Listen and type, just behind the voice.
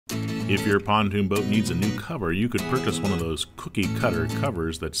If your pontoon boat needs a new cover, you could purchase one of those cookie cutter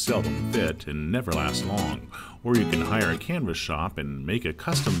covers that seldom fit and never last long. Or you can hire a canvas shop and make a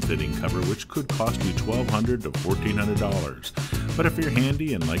custom fitting cover, which could cost you $1,200 to $1,400. But if you're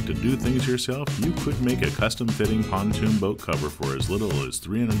handy and like to do things yourself, you could make a custom fitting pontoon boat cover for as little as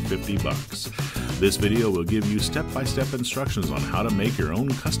 $350. This video will give you step-by-step instructions on how to make your own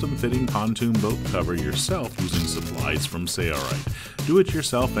custom fitting pontoon boat cover yourself using supplies from Sailrite. Do it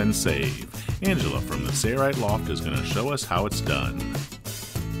yourself and save. Angela from the Sailrite Loft is going to show us how it's done.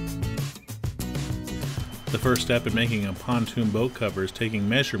 The first step in making a pontoon boat cover is taking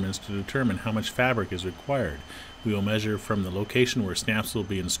measurements to determine how much fabric is required. We will measure from the location where snaps will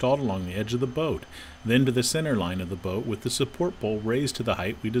be installed along the edge of the boat, then to the center line of the boat with the support pole raised to the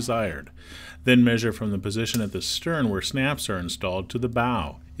height we desired. Then measure from the position at the stern where snaps are installed to the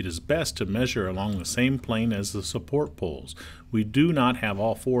bow. It is best to measure along the same plane as the support poles. We do not have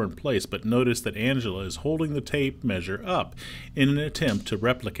all four in place, but notice that Angela is holding the tape measure up in an attempt to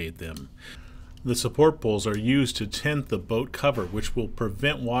replicate them. The support poles are used to tent the boat cover, which will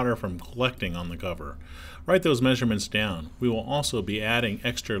prevent water from collecting on the cover. Write those measurements down. We will also be adding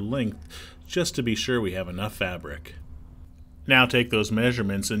extra length just to be sure we have enough fabric. Now take those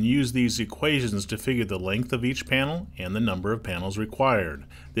measurements and use these equations to figure the length of each panel and the number of panels required.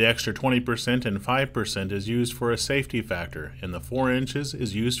 The extra 20% and 5% is used for a safety factor, and the 4 inches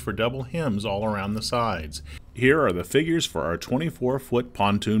is used for double hems all around the sides. Here are the figures for our 24-foot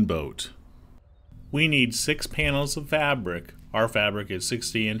pontoon boat. We need 6 panels of fabric. Our fabric is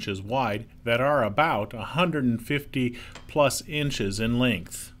 60 inches wide that are about 150 plus inches in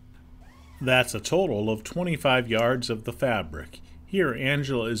length. That's a total of 25 yards of the fabric. Here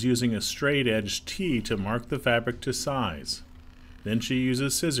Angela is using a straight edge T to mark the fabric to size. Then she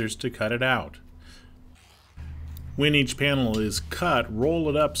uses scissors to cut it out. When each panel is cut, roll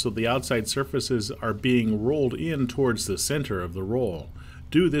it up so the outside surfaces are being rolled in towards the center of the roll.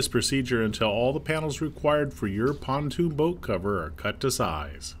 Do this procedure until all the panels required for your pontoon boat cover are cut to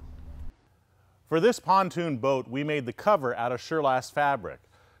size. For this pontoon boat, we made the cover out of Surelast fabric.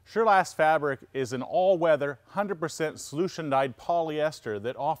 Surelast fabric is an all-weather, 100% solution-dyed polyester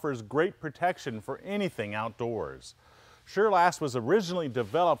that offers great protection for anything outdoors. Surelast was originally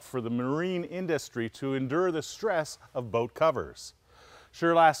developed for the marine industry to endure the stress of boat covers.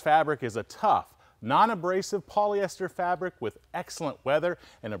 Surelast fabric is a tough, non-abrasive polyester fabric with excellent weather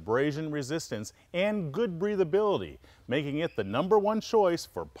and abrasion resistance and good breathability, making it the #1 choice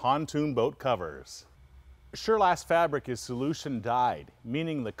for pontoon boat covers. Surelast fabric is solution dyed,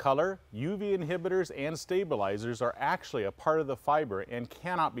 meaning the color, UV inhibitors, and stabilizers are actually a part of the fiber and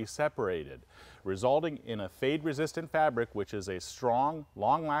cannot be separated, resulting in a fade-resistant fabric which is a strong,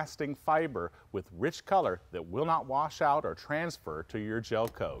 long-lasting fiber with rich color that will not wash out or transfer to your gel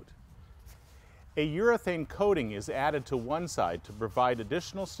coat. A urethane coating is added to one side to provide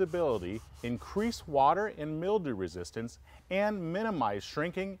additional stability, increase water and mildew resistance, and minimize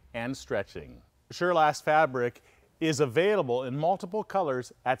shrinking and stretching. Surelast fabric is available in multiple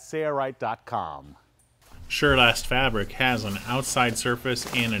colors at Sailrite.com. Surelast fabric has an outside surface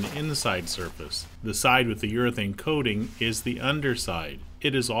and an inside surface. The side with the urethane coating is the underside.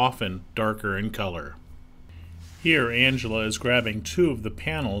 It is often darker in color. Here Angela is grabbing 2 of the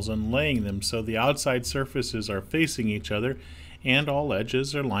panels and laying them so the outside surfaces are facing each other and all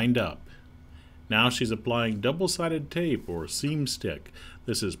edges are lined up. Now she's applying double-sided tape or seam stick.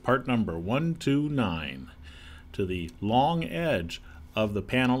 This is part number 129 to the long edge of the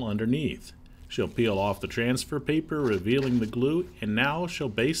panel underneath. She'll peel off the transfer paper, revealing the glue, and now she'll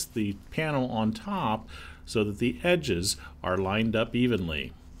base the panel on top so that the edges are lined up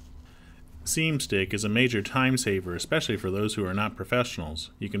evenly. Seam stick is a major time saver, especially for those who are not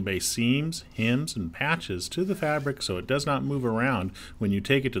professionals. You can base seams, hems, and patches to the fabric so it does not move around when you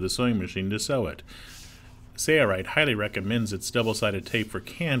take it to the sewing machine to sew it. Sailrite highly recommends its double-sided tape for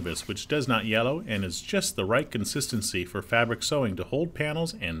canvas, which does not yellow and is just the right consistency for fabric sewing to hold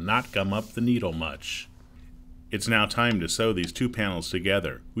panels and not gum up the needle much. It's now time to sew these 2 panels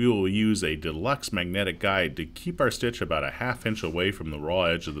together. We will use a deluxe magnetic guide to keep our stitch about a ½ inch away from the raw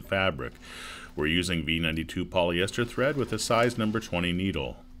edge of the fabric. We're using V92 polyester thread with a size number 20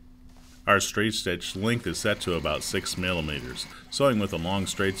 needle. Our straight stitch length is set to about 6 millimeters. Sewing with a long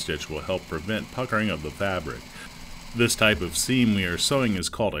straight stitch will help prevent puckering of the fabric. This type of seam we are sewing is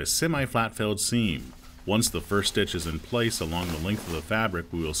called a semi-flat filled seam. Once the first stitch is in place along the length of the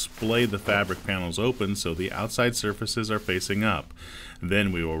fabric, we will splay the fabric panels open so the outside surfaces are facing up.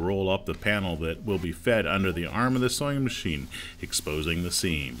 Then we will roll up the panel that will be fed under the arm of the sewing machine, exposing the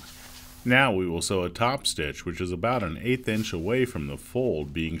seam. Now we will sew a top stitch, which is about an 1/8 inch away from the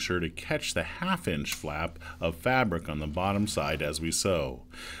fold, being sure to catch the 1/2 inch flap of fabric on the bottom side as we sew.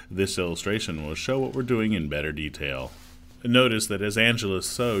 This illustration will show what we're doing in better detail. Notice that as Angela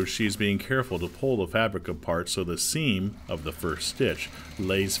sews, she's being careful to pull the fabric apart so the seam of the first stitch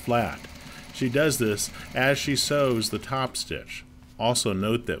lays flat. She does this as she sews the top stitch. Also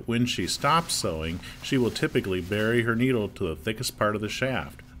note that when she stops sewing, she will typically bury her needle to the thickest part of the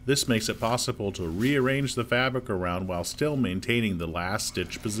shaft. This makes it possible to rearrange the fabric around while still maintaining the last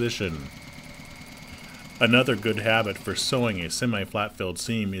stitch position. Another good habit for sewing a semi-flat filled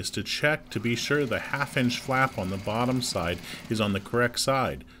seam is to check to be sure the 1/2 inch flap on the bottom side is on the correct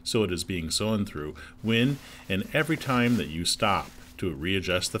side, so it is being sewn through when and every time that you stop to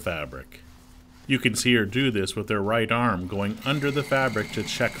readjust the fabric. You can see her do this with her right arm going under the fabric to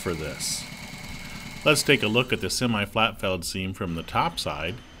check for this. Let's take a look at the semi-flat filled seam from the top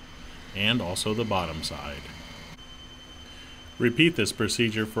side and also the bottom side. Repeat this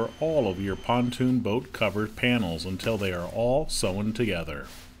procedure for all of your pontoon boat covered panels until they are all sewn together.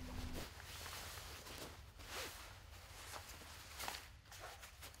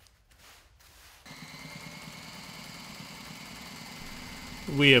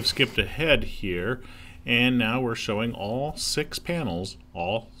 We have skipped ahead here, and now we're showing all 6 panels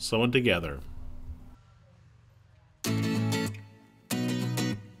all sewn together.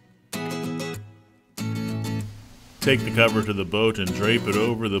 Take the cover to the boat and drape it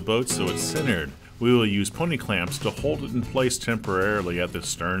over the boat so it's centered. We will use pony clamps to hold it in place temporarily at the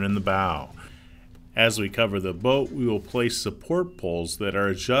stern and the bow. As we cover the boat, we will place support poles that are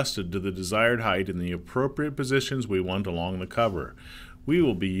adjusted to the desired height in the appropriate positions we want along the cover. We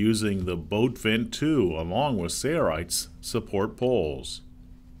will be using the boat vent too, along with Sailrite's support poles.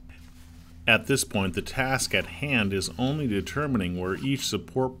 At this point, the task at hand is only determining where each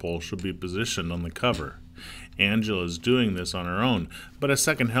support pole should be positioned on the cover. Angela is doing this on her own, but a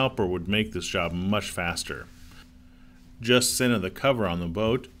second helper would make this job much faster. Just center the cover on the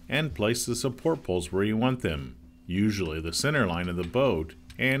boat and place the support poles where you want them, usually the center line of the boat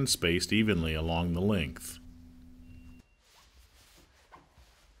and spaced evenly along the length.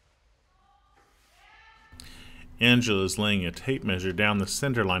 Angela is laying a tape measure down the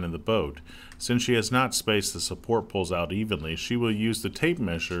center line of the boat. Since she has not spaced the support poles out evenly, she will use the tape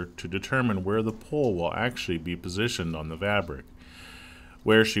measure to determine where the pole will actually be positioned on the fabric.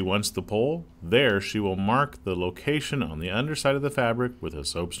 Where she wants the pole, there she will mark the location on the underside of the fabric with a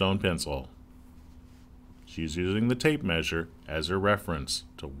soapstone pencil. She's using the tape measure as her reference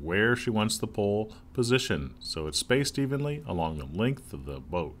to where she wants the pole positioned, so it's spaced evenly along the length of the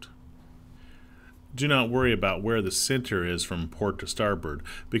boat. Do not worry about where the center is from port to starboard,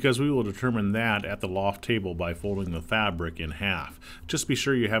 because we will determine that at the loft table by folding the fabric in half. Just be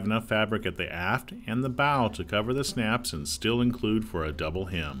sure you have enough fabric at the aft and the bow to cover the snaps and still include for a double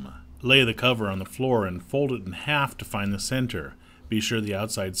hem. Lay the cover on the floor and fold it in half to find the center. Be sure the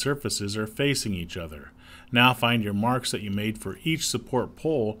outside surfaces are facing each other. Now find your marks that you made for each support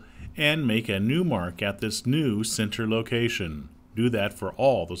pole and make a new mark at this new center location. Do that for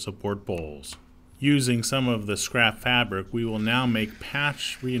all the support poles. Using some of the scrap fabric, we will now make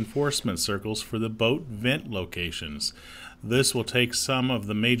patch reinforcement circles for the boat vent locations. This will take some of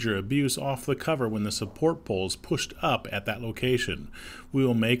the major abuse off the cover when the support pole is pushed up at that location. We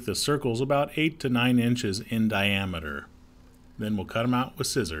will make the circles about 8 to 9 inches in diameter. Then we'll cut them out with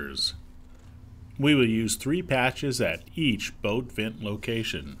scissors. We will use 3 patches at each boat vent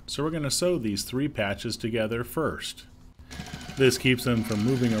location. So we're going to sew these 3 patches together first. This keeps them from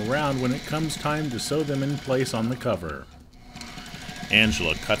moving around when it comes time to sew them in place on the cover.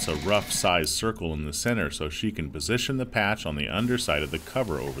 Angela cuts a rough sized circle in the center so she can position the patch on the underside of the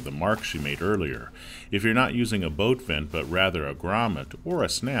cover over the mark she made earlier. If you're not using a boat vent but rather a grommet or a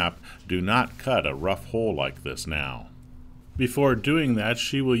snap, do not cut a rough hole like this now. Before doing that,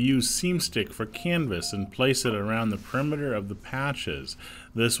 she will use seam stick for canvas and place it around the perimeter of the patches.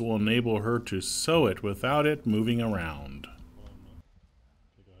 This will enable her to sew it without it moving around.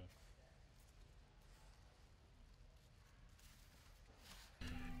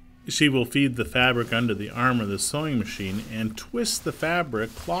 She will feed the fabric under the arm of the sewing machine and twist the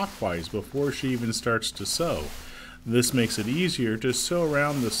fabric clockwise before she even starts to sew. This makes it easier to sew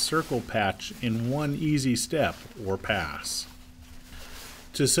around the circle patch in one easy step or pass.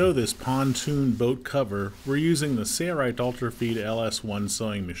 To sew this pontoon boat cover, we're using the Sailrite Ultrafeed LS1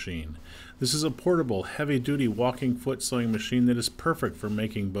 sewing machine. This is a portable, heavy-duty walking foot sewing machine that is perfect for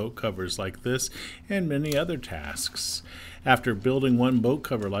making boat covers like this and many other tasks. After building one boat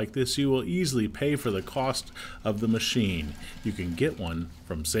cover like this, you will easily pay for the cost of the machine. You can get one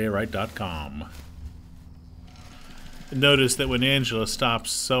from sayaright.com. Notice that when Angela stops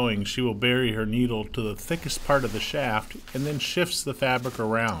sewing, she will bury her needle to the thickest part of the shaft and then shifts the fabric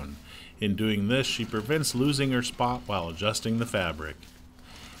around. In doing this, she prevents losing her spot while adjusting the fabric.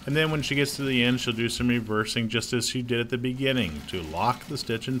 And then when she gets to the end, she'll do some reversing just as she did at the beginning to lock the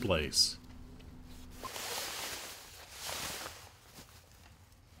stitch in place.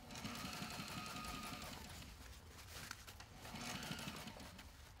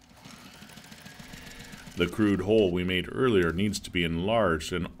 The crude hole we made earlier needs to be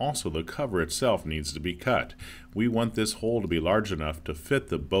enlarged, and also the cover itself needs to be cut. We want this hole to be large enough to fit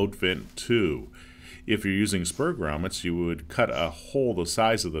the boat vent too. If you're using spur grommets, you would cut a hole the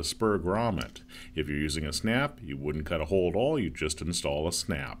size of the spur grommet. If you're using a snap, you wouldn't cut a hole at all, you just install a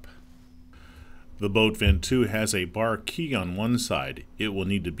snap. The boat vent too has a bar key on one side. It will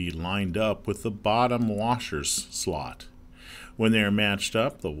need to be lined up with the bottom washer's slot. When they are matched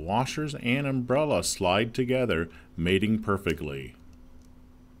up, the washers and umbrella slide together, mating perfectly.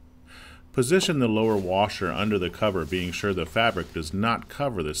 Position the lower washer under the cover, being sure the fabric does not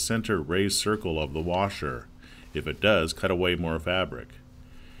cover the center raised circle of the washer. If it does, cut away more fabric.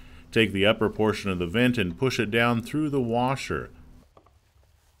 Take the upper portion of the vent and push it down through the washer.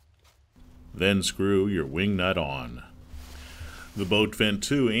 Then screw your wing nut on. The boat vent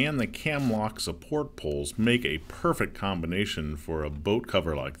too and the cam lock support poles make a perfect combination for a boat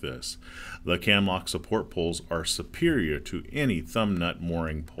cover like this. The cam lock support poles are superior to any thumb nut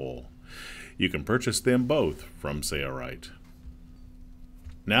mooring pole. You can purchase them both from Sayaright.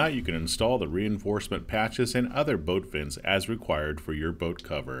 Now you can install the reinforcement patches and other boat vents as required for your boat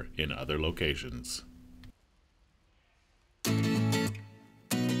cover in other locations.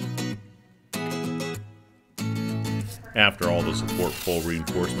 After all the support pole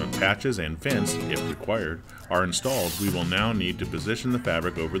reinforcement patches and vents, if required, are installed, we will now need to position the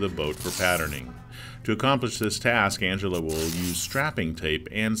fabric over the boat for patterning. To accomplish this task, Angela will use strapping tape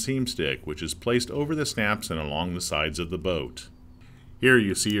and seam stick, which is placed over the snaps and along the sides of the boat. Here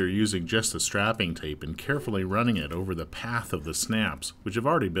you see her using just the strapping tape and carefully running it over the path of the snaps, which have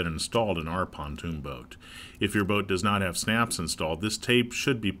already been installed in our pontoon boat. If your boat does not have snaps installed, this tape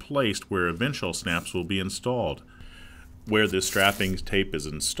should be placed where eventual snaps will be installed. Where this strapping tape is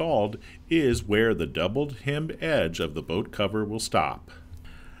installed is where the doubled hemmed edge of the boat cover will stop.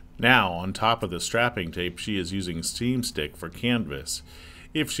 Now, on top of the strapping tape, she is using seam stick for canvas.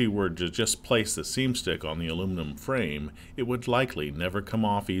 If she were to just place the seam stick on the aluminum frame, it would likely never come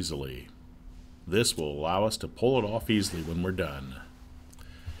off easily. This will allow us to pull it off easily when we're done.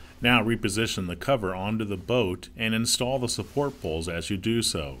 Now reposition the cover onto the boat and install the support poles as you do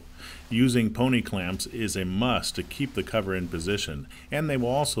so. Using pony clamps is a must to keep the cover in position, and they will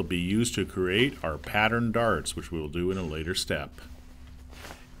also be used to create our pattern darts, which we will do in a later step.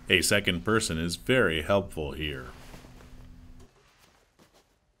 A second person is very helpful here.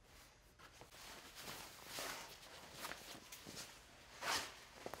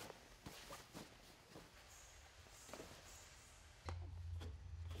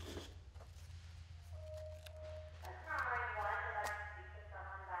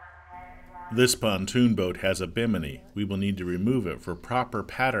 This pontoon boat has a bimini. We will need to remove it for proper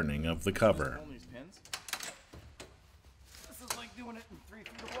patterning of the cover.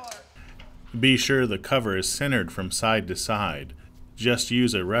 Be sure the cover is centered from side to side. Just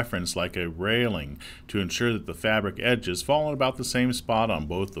use a reference like a railing to ensure that the fabric edges fall in about the same spot on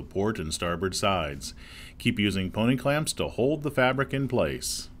both the port and starboard sides. Keep using pony clamps to hold the fabric in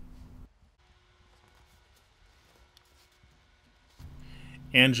place.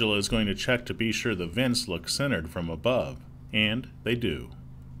 Angela is going to check to be sure the vents look centered from above, and they do.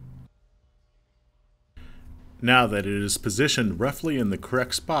 Now that it is positioned roughly in the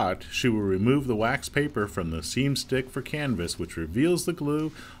correct spot, she will remove the wax paper from the seam stick for canvas, which reveals the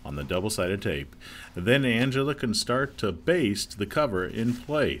glue on the double-sided tape. Then Angela can start to baste the cover in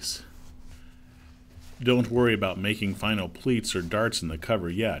place. Don't worry about making final pleats or darts in the cover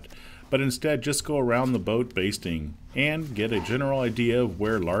yet, but instead just go around the boat basting and get a general idea of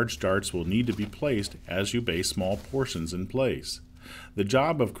where large darts will need to be placed as you base small portions in place. The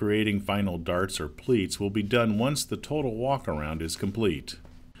job of creating final darts or pleats will be done once the total walk-around is complete.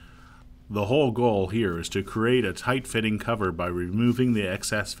 The whole goal here is to create a tight-fitting cover by removing the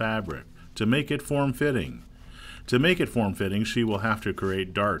excess fabric to make it form-fitting. To make it form-fitting, she will have to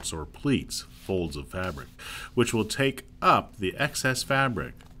create darts or pleats, folds of fabric, which will take up the excess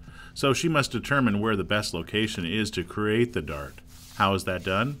fabric. So she must determine where the best location is to create the dart. How is that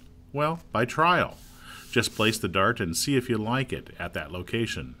done? Well, by trial. Just place the dart and see if you like it at that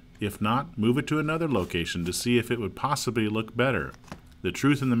location. If not, move it to another location to see if it would possibly look better. The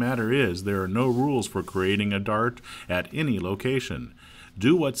truth in the matter is, there are no rules for creating a dart at any location.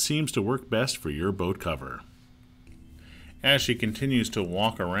 Do what seems to work best for your boat cover. As she continues to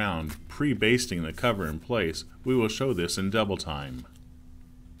walk around, pre-basting the cover in place, we will show this in double time.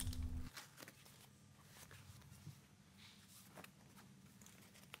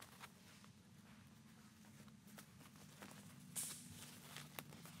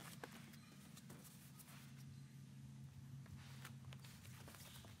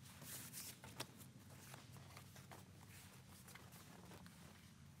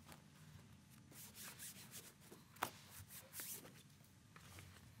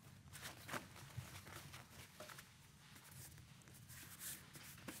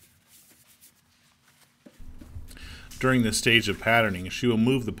 During this stage of patterning, she will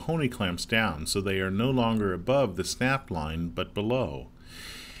move the pony clamps down so they are no longer above the snap line but below.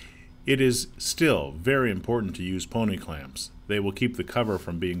 It is still very important to use pony clamps. They will keep the cover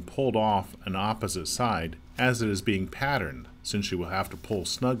from being pulled off an opposite side as it is being patterned, since she will have to pull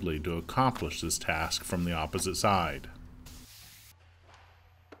snugly to accomplish this task from the opposite side.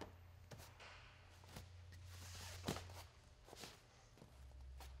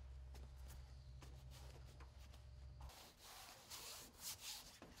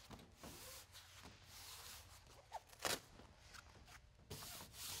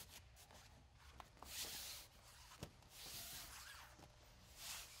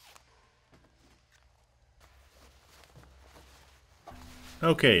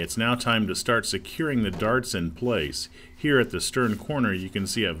 Okay, it's now time to start securing the darts in place. Here at the stern corner you can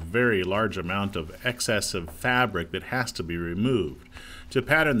see a very large amount of excessive fabric that has to be removed. To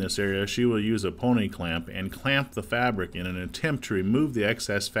pattern this area, she will use a pony clamp and clamp the fabric in an attempt to remove the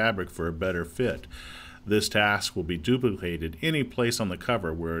excess fabric for a better fit. This task will be duplicated any place on the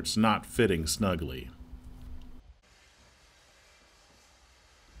cover where it's not fitting snugly.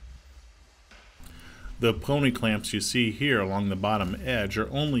 The pony clamps you see here along the bottom edge are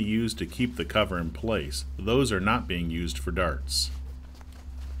only used to keep the cover in place. Those are not being used for darts.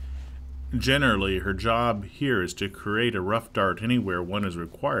 Generally, her job here is to create a rough dart anywhere one is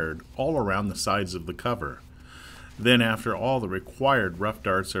required, all around the sides of the cover. Then, after all the required rough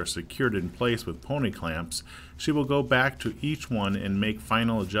darts are secured in place with pony clamps, she will go back to each one and make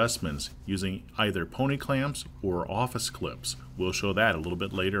final adjustments using either pony clamps or office clips. We'll show that a little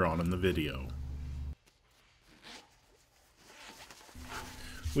bit later on in the video.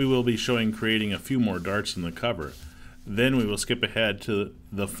 We will be showing creating a few more darts in the cover. Then we will skip ahead to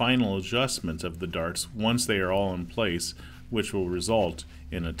the final adjustments of the darts once they are all in place, which will result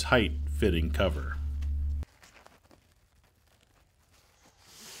in a tight fitting cover.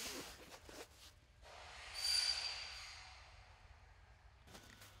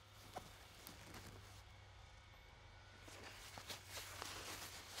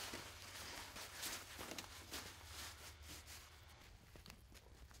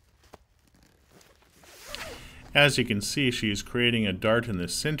 As you can see, she is creating a dart in the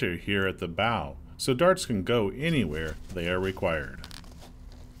center here at the bow, so darts can go anywhere they are required.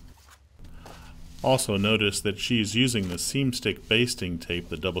 Also notice that she is using the seam stick basting tape,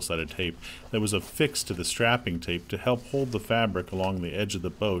 the double-sided tape, that was affixed to the strapping tape to help hold the fabric along the edge of the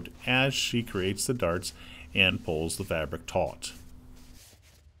boat as she creates the darts and pulls the fabric taut.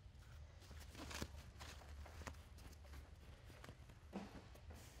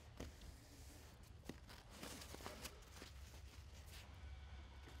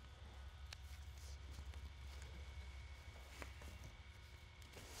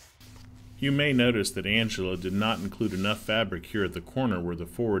 You may notice that Angela did not include enough fabric here at the corner where the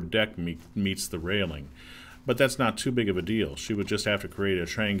forward deck meets the railing. But that's not too big of a deal. She would just have to create a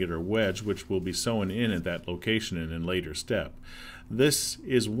triangular wedge which will be sewn in at that location in a later step. This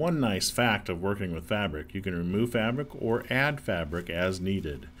is one nice fact of working with fabric. You can remove fabric or add fabric as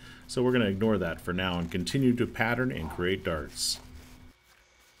needed. So we're going to ignore that for now and continue to pattern and create darts.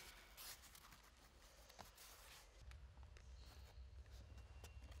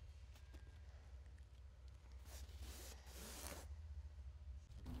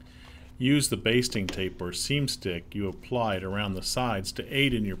 Use the basting tape or seam stick you applied around the sides to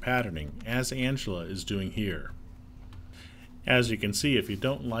aid in your patterning, as Angela is doing here. As you can see, if you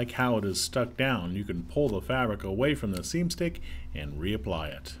don't like how it is stuck down, you can pull the fabric away from the seam stick and reapply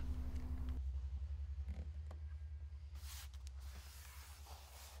it.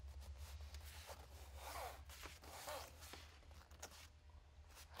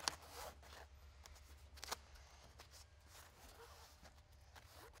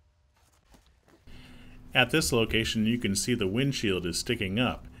 At this location you can see the windshield is sticking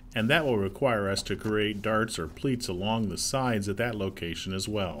up, and that will require us to create darts or pleats along the sides at that location as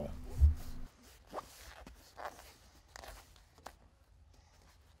well.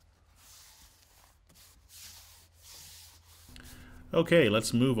 Okay,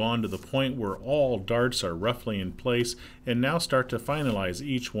 let's move on to the point where all darts are roughly in place, and now start to finalize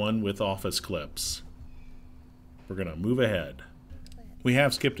each one with office clips. We're going to move ahead. We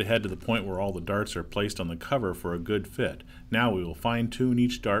have skipped ahead to the point where all the darts are placed on the cover for a good fit. Now we will fine-tune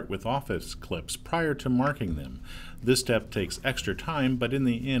each dart with office clips prior to marking them. This step takes extra time, but in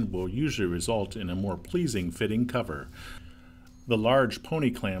the end will usually result in a more pleasing fitting cover. The large pony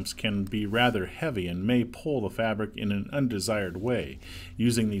clamps can be rather heavy and may pull the fabric in an undesired way.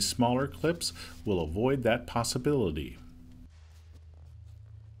 Using these smaller clips will avoid that possibility.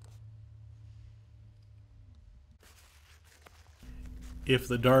 If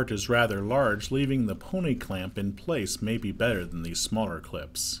the dart is rather large, leaving the pony clamp in place may be better than these smaller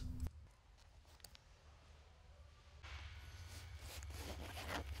clips.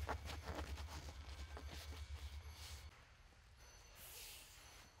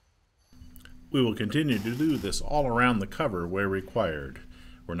 We will continue to do this all around the cover where required.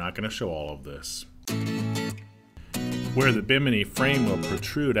 We're not going to show all of this. Where the bimini frame will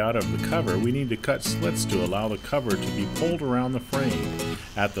protrude out of the cover, we need to cut slits to allow the cover to be pulled around the frame.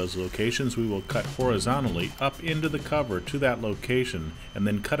 At those locations, we will cut horizontally up into the cover to that location and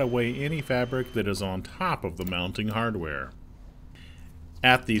then cut away any fabric that is on top of the mounting hardware.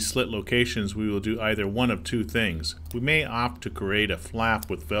 At these slit locations, we will do either one of two things. We may opt to create a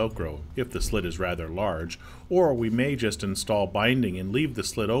flap with Velcro if the slit is rather large, or we may just install binding and leave the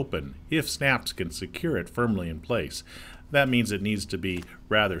slit open if snaps can secure it firmly in place. That means it needs to be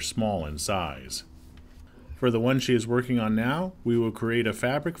rather small in size. For the one she is working on now, we will create a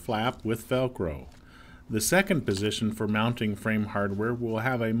fabric flap with Velcro. The second position for mounting frame hardware will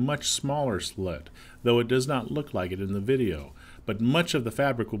have a much smaller slit, though it does not look like it in the video. But much of the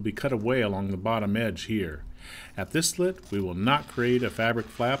fabric will be cut away along the bottom edge here. At this slit, we will not create a fabric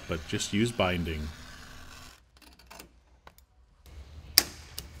flap, but just use binding.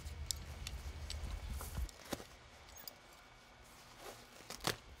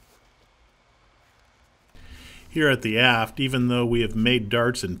 Here at the aft, even though we have made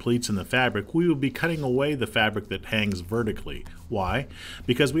darts and pleats in the fabric, we will be cutting away the fabric that hangs vertically. Why?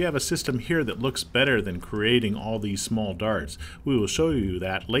 Because we have a system here that looks better than creating all these small darts. We will show you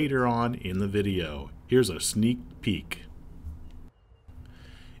that later on in the video. Here's a sneak peek.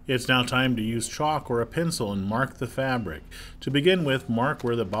 It's now time to use chalk or a pencil and mark the fabric. To begin with, mark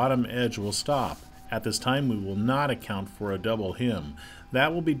where the bottom edge will stop. At this time, we will not account for a double hem.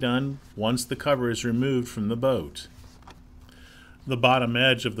 That will be done once the cover is removed from the boat. The bottom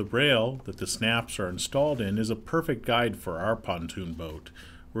edge of the rail that the snaps are installed in is a perfect guide for our pontoon boat.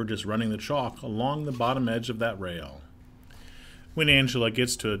 We're just running the chalk along the bottom edge of that rail. When Angela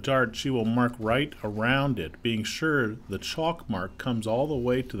gets to a dart, she will mark right around it, being sure the chalk mark comes all the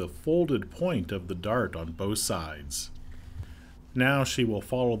way to the folded point of the dart on both sides. Now she will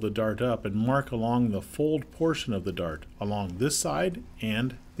follow the dart up and mark along the fold portion of the dart, along this side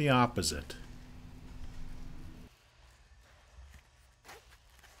and the opposite.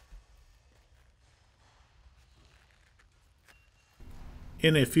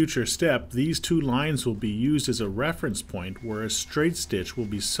 In a future step, these two lines will be used as a reference point where a straight stitch will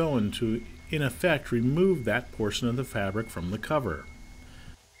be sewn to, in effect, remove that portion of the fabric from the cover.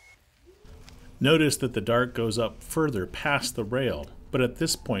 Notice that the dart goes up further past the rail, but at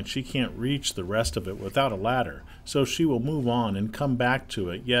this point she can't reach the rest of it without a ladder, so she will move on and come back to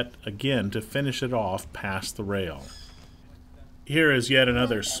it yet again to finish it off past the rail. Here is yet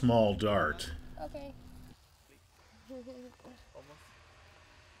another small dart. Okay.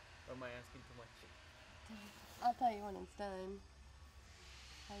 Am I asking too much? I'll tell you when it's done.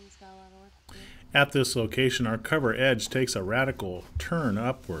 Time's got a lot of work to do. At this location, our cover edge takes a radical turn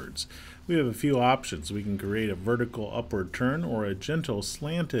upwards. We have a few options. We can create a vertical upward turn or a gentle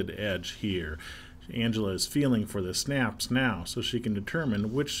slanted edge here. Angela is feeling for the snaps now, so she can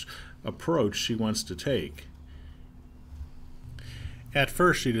determine which approach she wants to take. At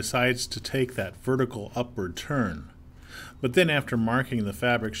first, she decides to take that vertical upward turn. But then after marking the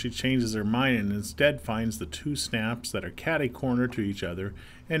fabric, she changes her mind and instead finds the two snaps that are catty-corner to each other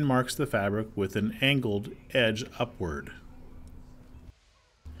and marks the fabric with an angled edge upward.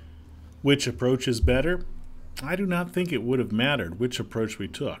 Which approach is better? I do not think it would have mattered which approach we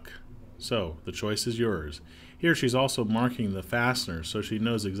took. So, the choice is yours. Here she's also marking the fasteners so she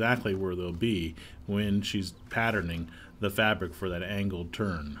knows exactly where they'll be when she's patterning the fabric for that angled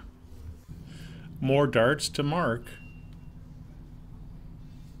turn. More darts to mark.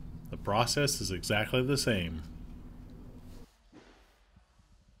 The process is exactly the same.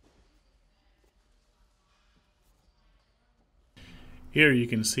 Here you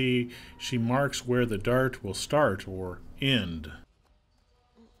can see she marks where the dart will start or end.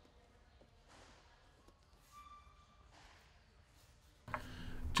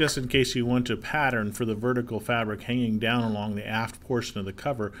 Just in case you want to pattern for the vertical fabric hanging down along the aft portion of the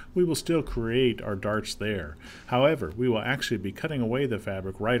cover, we will still create our darts there. However, we will actually be cutting away the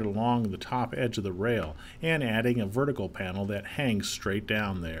fabric right along the top edge of the rail and adding a vertical panel that hangs straight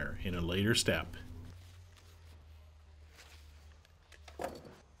down there in a later step.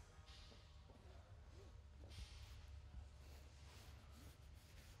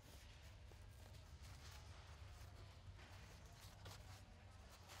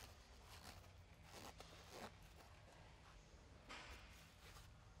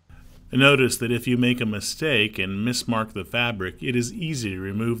 Notice that if you make a mistake and mismark the fabric, it is easy to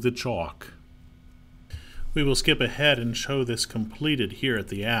remove the chalk. We will skip ahead and show this completed here at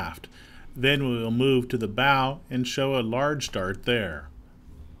the aft. Then we will move to the bow and show a large dart there.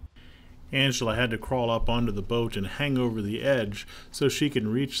 Angela had to crawl up onto the boat and hang over the edge so she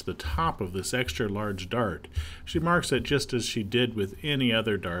can reach the top of this extra large dart. She marks it just as she did with any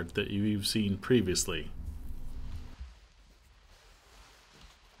other dart that you've seen previously.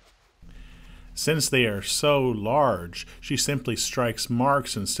 Since they are so large, she simply strikes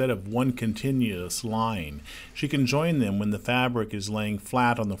marks instead of one continuous line. She can join them when the fabric is laying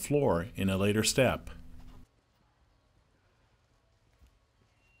flat on the floor in a later step.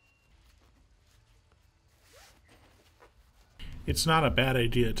 It's not a bad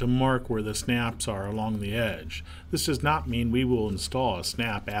idea to mark where the snaps are along the edge. This does not mean we will install a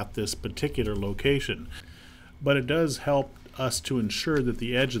snap at this particular location, but it does help us to ensure that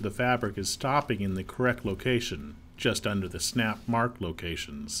the edge of the fabric is stopping in the correct location, just under the snap mark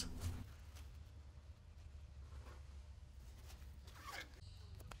locations.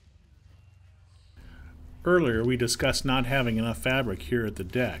 Earlier we discussed not having enough fabric here at the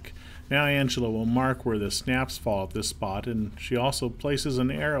deck. Now Angela will mark where the snaps fall at this spot, and she also places an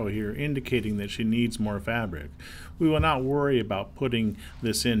arrow here indicating that she needs more fabric. We will not worry about putting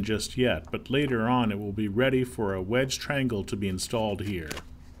this in just yet, but later on it will be ready for a wedge triangle to be installed here.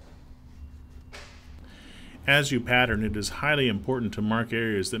 As you pattern, it is highly important to mark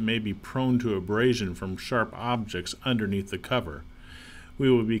areas that may be prone to abrasion from sharp objects underneath the cover. We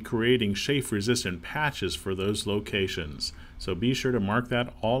will be creating chafe-resistant patches for those locations, so be sure to mark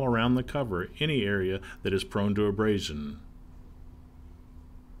that all around the cover, any area that is prone to abrasion.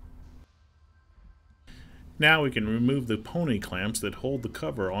 Now we can remove the pony clamps that hold the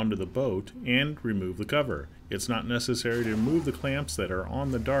cover onto the boat and remove the cover. It's not necessary to remove the clamps that are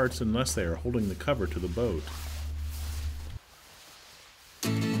on the darts unless they are holding the cover to the boat.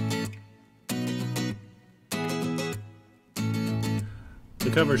 The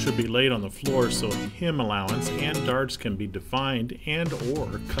cover should be laid on the floor so hem allowance and darts can be defined and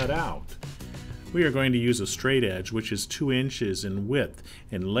or cut out. We are going to use a straight edge, which is 2 inches in width,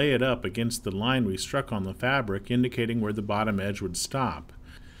 and lay it up against the line we struck on the fabric, indicating where the bottom edge would stop.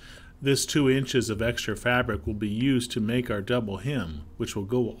 This 2 inches of extra fabric will be used to make our double hem, which will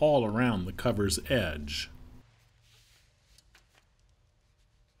go all around the cover's edge.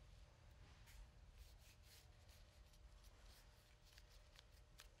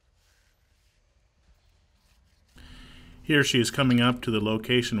 Here she is coming up to the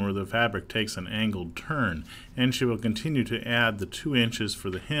location where the fabric takes an angled turn, and she will continue to add the 2 inches for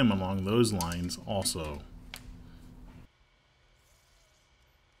the hem along those lines also.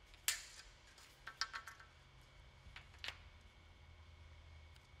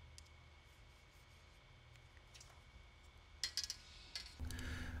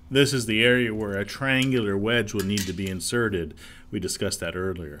 This is the area where a triangular wedge will need to be inserted. We discussed that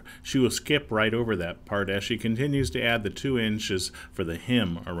earlier. She will skip right over that part as she continues to add the 2 inches for the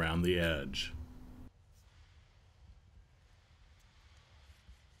hem around the edge.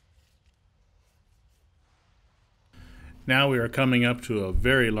 Now we are coming up to a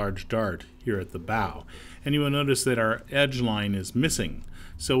very large dart here at the bow, and you will notice that our edge line is missing.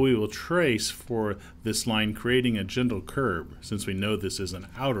 So we will trace for this line, creating a gentle curve, since we know this is an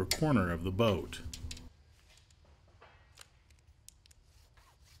outer corner of the boat.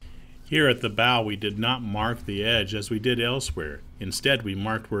 Here at the bow we did not mark the edge as we did elsewhere. Instead we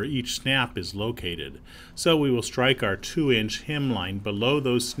marked where each snap is located. So we will strike our 2-inch hem line below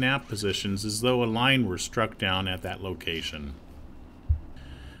those snap positions as though a line were struck down at that location.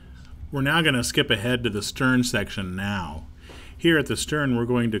 We're now going to skip ahead to the stern section now. Here at the stern, we're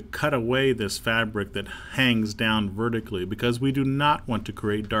going to cut away this fabric that hangs down vertically because we do not want to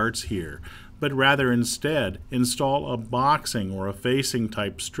create darts here, but rather instead install a boxing or a facing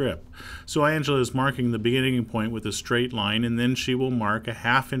type strip. So Angela is marking the beginning point with a straight line, and then she will mark a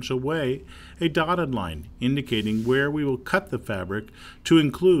 ½ inch away a dotted line, indicating where we will cut the fabric to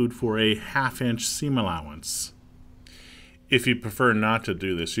include for a ½ inch seam allowance. If you prefer not to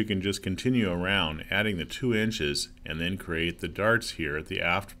do this, you can just continue around, adding the 2 inches, and then create the darts here at the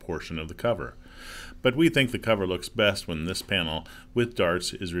aft portion of the cover. But we think the cover looks best when this panel with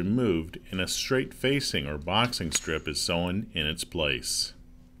darts is removed and a straight facing or boxing strip is sewn in its place.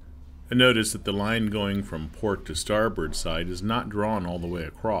 Notice that the line going from port to starboard side is not drawn all the way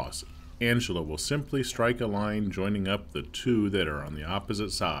across. Angela will simply strike a line joining up the two that are on the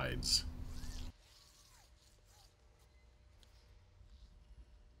opposite sides.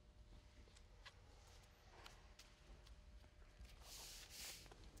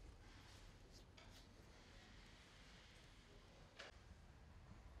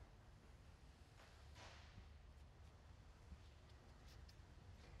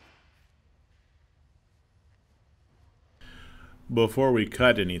 Before we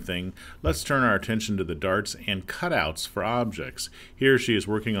cut anything, let's turn our attention to the darts and cutouts for objects. Here she is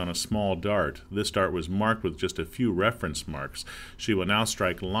working on a small dart. This dart was marked with just a few reference marks. She will now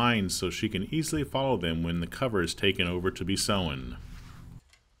strike lines so she can easily follow them when the cover is taken over to be sewn.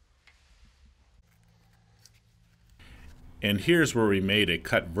 And here's where we made a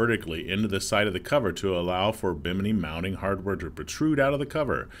cut vertically into the side of the cover to allow for bimini mounting hardware to protrude out of the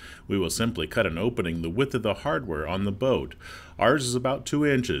cover. We will simply cut an opening the width of the hardware on the boat. Ours is about 2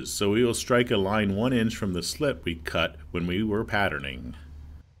 inches, so we will strike a line 1 inch from the slit we cut when we were patterning.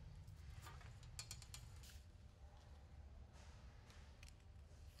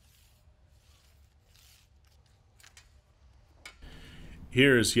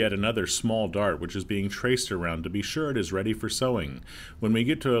 Here is yet another small dart which is being traced around to be sure it is ready for sewing. When we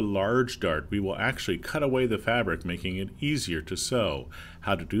get to a large dart, we will actually cut away the fabric, making it easier to sew.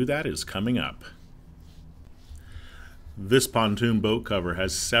 How to do that is coming up. This pontoon boat cover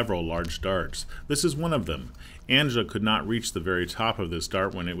has several large darts. This is one of them. Angela could not reach the very top of this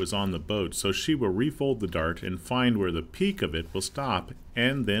dart when it was on the boat, so she will refold the dart and find where the peak of it will stop,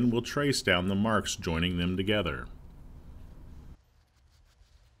 and then we'll trace down the marks joining them together.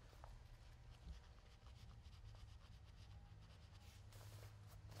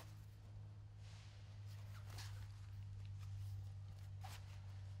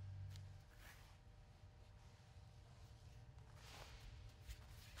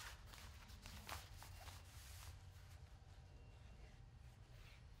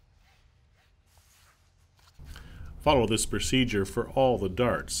 Follow this procedure for all the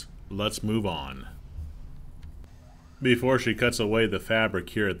darts. Let's move on. Before she cuts away the fabric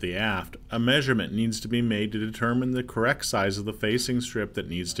here at the aft, a measurement needs to be made to determine the correct size of the facing strip that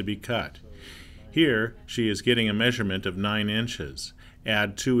needs to be cut. Here, she is getting a measurement of 9 inches.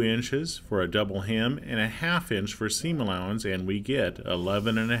 Add 2 inches for a double hem and a ½ inch for seam allowance, and we get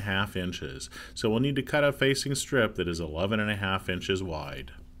 11½ inches. So we'll need to cut a facing strip that is 11½ inches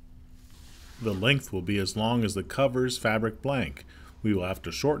wide. The length will be as long as the cover's fabric blank. We will have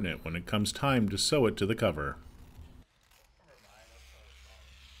to shorten it when it comes time to sew it to the cover.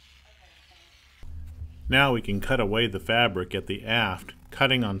 Now we can cut away the fabric at the aft,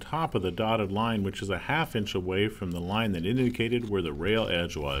 cutting on top of the dotted line, which is a ½ inch away from the line that indicated where the rail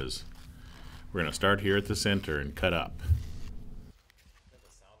edge was. We're going to start here at the center and cut up.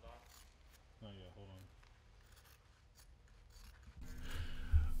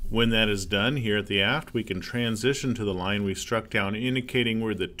 When that is done, here at the aft, we can transition to the line we struck down, indicating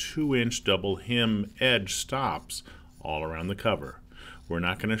where the 2-inch double hem edge stops all around the cover. We're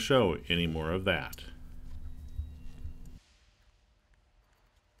not going to show any more of that.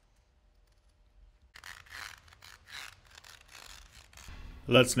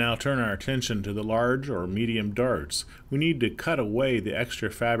 Let's now turn our attention to the large or medium darts. We need to cut away the extra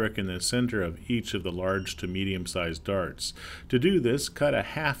fabric in the center of each of the large to medium-sized darts. To do this, cut a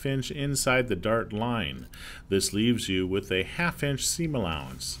 ½ inch inside the dart line. This leaves you with a ½ inch seam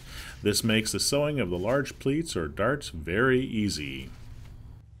allowance. This makes the sewing of the large pleats or darts very easy.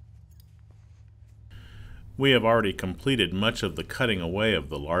 We have already completed much of the cutting away of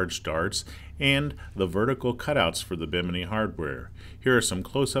the large darts and the vertical cutouts for the bimini hardware. Here are some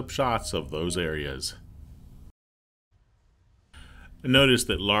close-up shots of those areas. Notice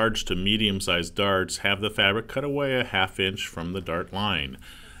that large to medium-sized darts have the fabric cut away a ½ inch from the dart line.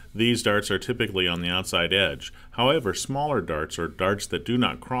 These darts are typically on the outside edge. However, smaller darts or darts that do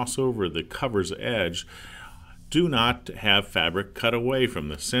not cross over the cover's edge Do not have fabric cut away from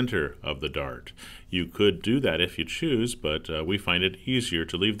the center of the dart. You could do that if you choose, but we find it easier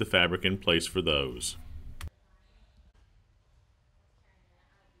to leave the fabric in place for those.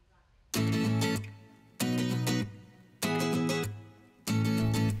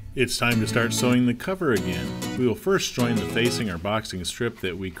 It's time to start sewing the cover again. We will first join the facing or boxing strip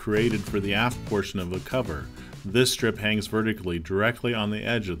that we created for the aft portion of the cover. This strip hangs vertically directly on the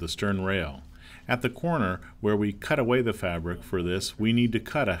edge of the stern rail. At the corner where we cut away the fabric for this, we need to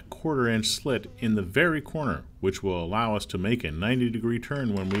cut a 1/4 inch slit in the very corner, which will allow us to make a 90-degree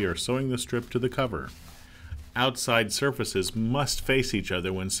turn when we are sewing the strip to the cover. Outside surfaces must face each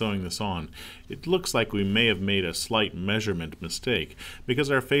other when sewing this on. It looks like we may have made a slight measurement mistake because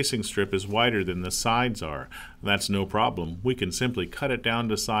our facing strip is wider than the sides are. That's no problem. We can simply cut it down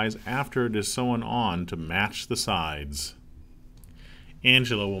to size after it is sewn on to match the sides.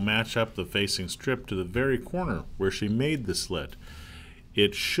 Angela will match up the facing strip to the very corner where she made the slit.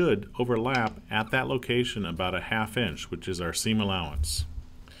 It should overlap at that location about a 1/2 inch, which is our seam allowance.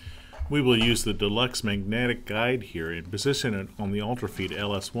 We will use the deluxe magnetic guide here and position it on the Ultrafeed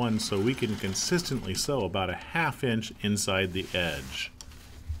LS1 so we can consistently sew about a 1/2 inch inside the edge.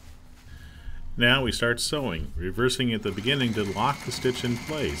 Now we start sewing, reversing at the beginning to lock the stitch in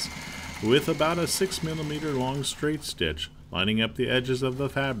place with about a 6mm long straight stitch, lining up the edges of the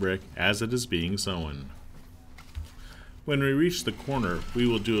fabric as it is being sewn. When we reach the corner, we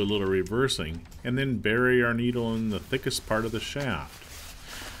will do a little reversing and then bury our needle in the thickest part of the shaft.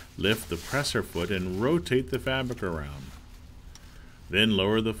 Lift the presser foot and rotate the fabric around. Then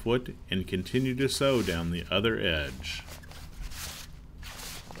lower the foot and continue to sew down the other edge.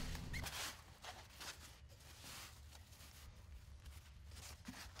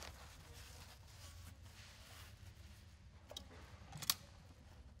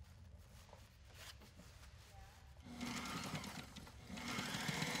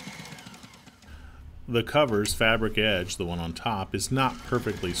 The cover's fabric edge, the one on top, is not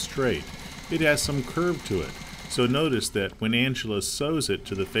perfectly straight. It has some curve to it, so notice that when Angela sews it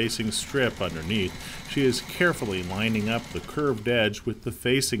to the facing strip underneath, she is carefully lining up the curved edge with the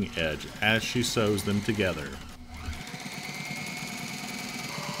facing edge as she sews them together.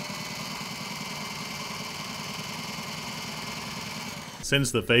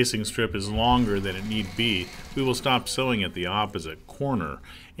 Since the facing strip is longer than it need be, we will stop sewing at the opposite corner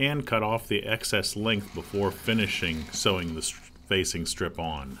and cut off the excess length before finishing sewing the facing strip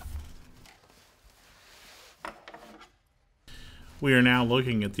on. We are now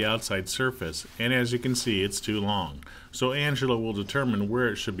looking at the outside surface, and as you can see, it's too long. So Angela will determine where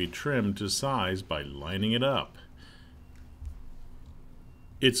it should be trimmed to size by lining it up.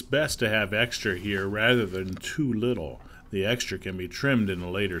 It's best to have extra here rather than too little. The extra can be trimmed in a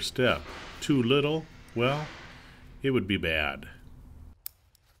later step. Too little, well, it would be bad.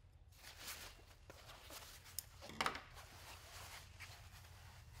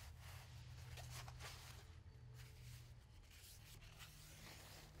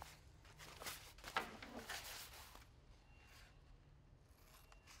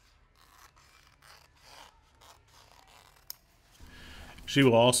 She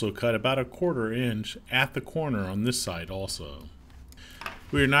will also cut about a 1/4 inch at the corner on this side also.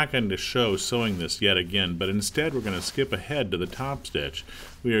 We are not going to show sewing this yet again, but instead we're going to skip ahead to the top stitch.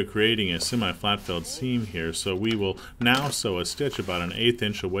 We are creating a semi-flat felled seam here, so we will now sew a stitch about an 1/8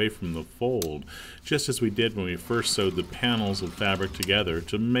 inch away from the fold, just as we did when we first sewed the panels of fabric together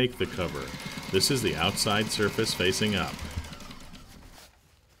to make the cover. This is the outside surface facing up.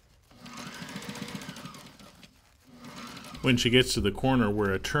 When she gets to the corner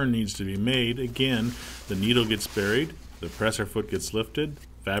where a turn needs to be made, again, the needle gets buried, the presser foot gets lifted,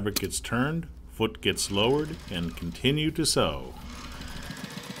 fabric gets turned, foot gets lowered, and continue to sew.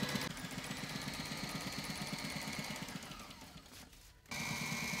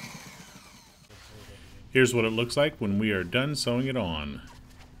 Here's what it looks like when we are done sewing it on.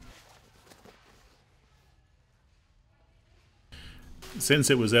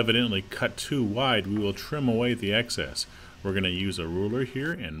 Since it was evidently cut too wide, we will trim away the excess. We're going to use a ruler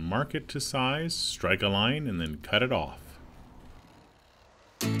here and mark it to size, strike a line, and then cut it off.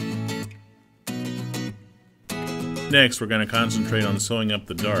 Next, we're going to concentrate on sewing up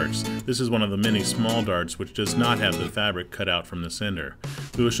the darts. This is one of the many small darts which does not have the fabric cut out from the center.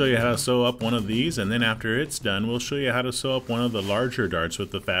 We will show you how to sew up one of these, and then after it's done, we'll show you how to sew up one of the larger darts with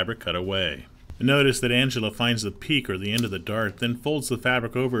the fabric cut away. Notice that Angela finds the peak or the end of the dart, then folds the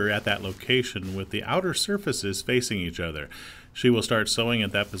fabric over at that location with the outer surfaces facing each other. She will start sewing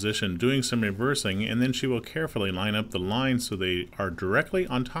at that position, doing some reversing, and then she will carefully line up the lines so they are directly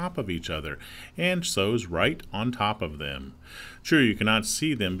on top of each other, and sews right on top of them. True, you cannot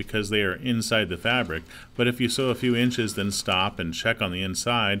see them because they are inside the fabric, but if you sew a few inches, then stop and check on the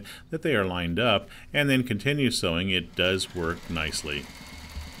inside that they are lined up, and then continue sewing, it does work nicely.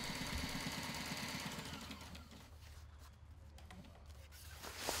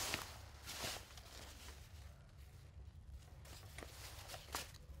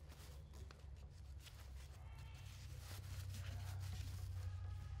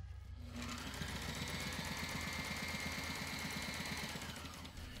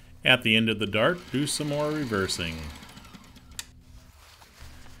 At the end of the dart, do some more reversing.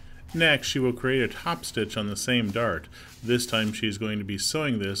 Next, she will create a top stitch on the same dart. This time she is going to be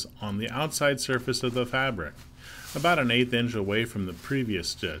sewing this on the outside surface of the fabric, about an 1/8 inch away from the previous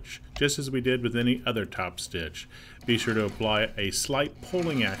stitch, just as we did with any other top stitch. Be sure to apply a slight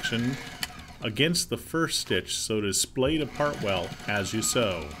pulling action against the first stitch so it is splayed apart well as you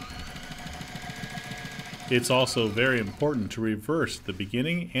sew. It's also very important to reverse the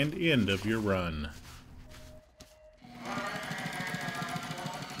beginning and end of your run.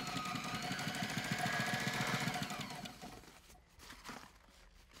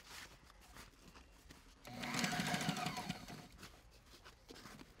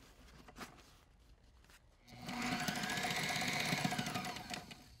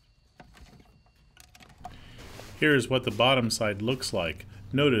 Here's what the bottom side looks like.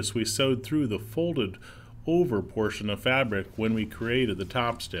 Notice we sewed through the folded over portion of fabric when we created the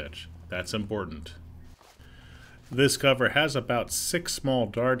top stitch. That's important. This cover has about 6 small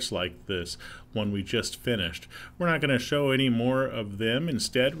darts like this one we just finished. We're not going to show any more of them.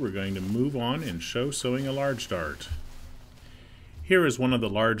 Instead, we're going to move on and show sewing a large dart. Here is one of the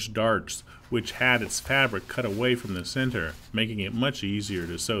large darts which had its fabric cut away from the center, making it much easier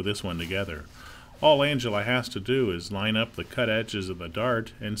to sew this one together. All Angela has to do is line up the cut edges of the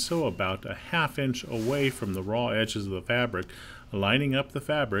dart and sew about a 1/2 inch away from the raw edges of the fabric, lining up the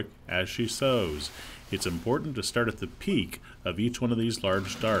fabric as she sews. It's important to start at the peak of each one of these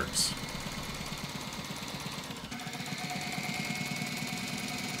large darts.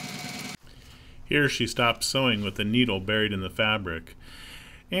 Here she stops sewing with the needle buried in the fabric,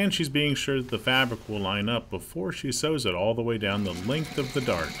 and she's being sure that the fabric will line up before she sews it all the way down the length of the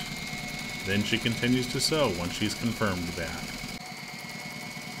dart. Then she continues to sew once she's confirmed that.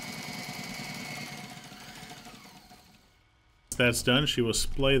 Once that's done, she will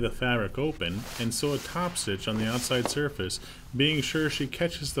splay the fabric open and sew a top stitch on the outside surface, being sure she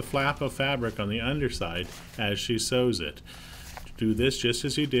catches the flap of fabric on the underside as she sews it. Do this just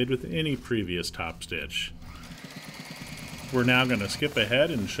as you did with any previous top stitch. We're now going to skip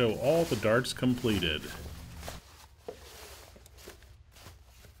ahead and show all the darts completed.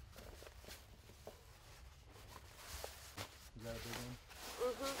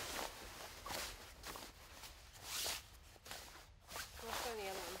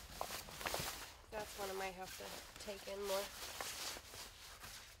 That's one I might have to take in more.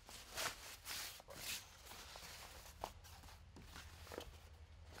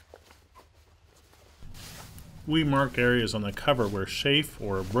 We mark areas on the cover where chafe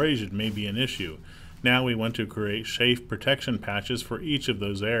or abrasion may be an issue. Now we want to create chafe protection patches for each of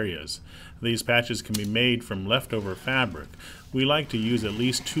those areas. These patches can be made from leftover fabric. We like to use at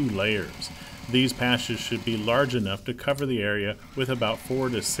least 2 layers. These patches should be large enough to cover the area with about 4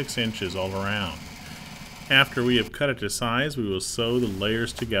 to 6 inches all around. After we have cut it to size, we will sew the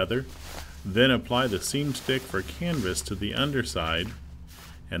layers together, then apply the seam stick for canvas to the underside,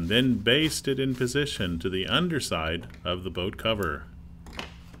 and then baste it in position to the underside of the boat cover.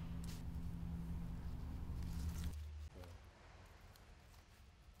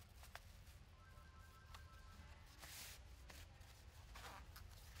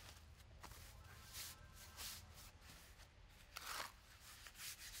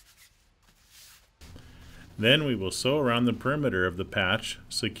 Then we will sew around the perimeter of the patch,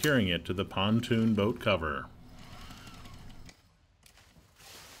 securing it to the pontoon boat cover.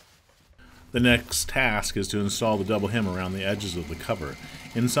 The next task is to install the double hem around the edges of the cover.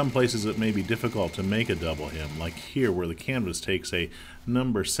 In some places it may be difficult to make a double hem, like here where the canvas takes a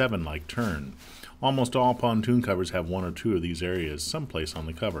number 7-like turn. Almost all pontoon covers have 1 or 2 of these areas someplace on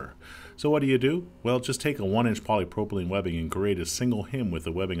the cover. So what do? Well, just take a 1-inch polypropylene webbing and create a single hem with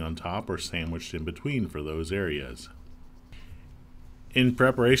the webbing on top or sandwiched in between for those areas. In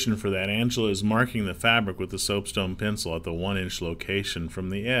preparation for that, Angela is marking the fabric with the soapstone pencil at the 1-inch location from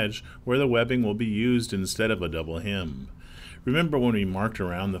the edge where the webbing will be used instead of a double hem. Remember when we marked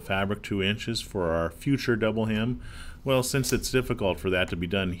around the fabric 2 inches for our future double hem? Well, since it's difficult for that to be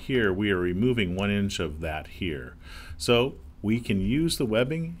done here, we are removing 1 inch of that here. So we can use the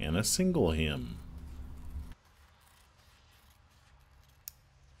webbing and a single hem.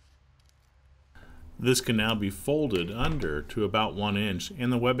 This can now be folded under to about 1 inch,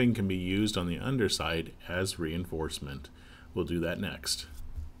 and the webbing can be used on the underside as reinforcement. We'll do that next.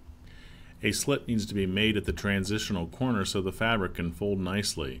 A slit needs to be made at the transitional corner so the fabric can fold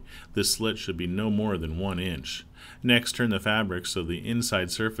nicely. This slit should be no more than 1 inch. Next, turn the fabric so the inside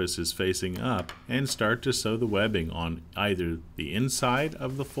surface is facing up and start to sew the webbing on either the inside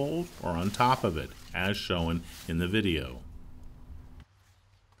of the fold or on top of it, as shown in the video.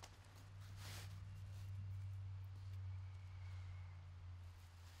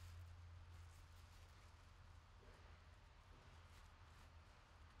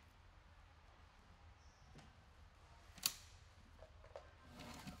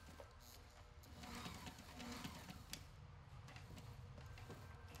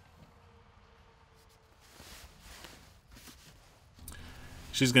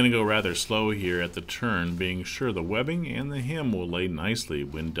 She's going to go rather slow here at the turn, being sure the webbing and the hem will lay nicely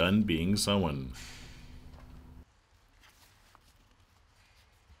when done being sewn.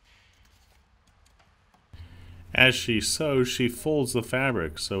 As she sews, she folds the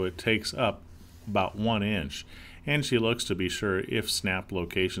fabric so it takes up about 1 inch, and she looks to be sure if snap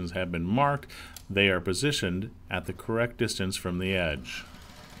locations have been marked, they are positioned at the correct distance from the edge.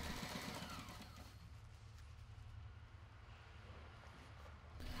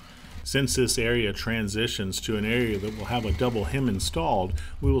 Since this area transitions to an area that will have a double hem installed,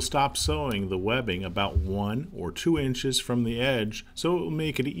 we will stop sewing the webbing about 1 or 2 inches from the edge so it will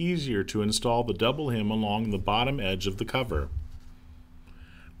make it easier to install the double hem along the bottom edge of the cover.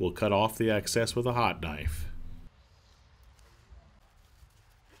 We'll cut off the excess with a hot knife.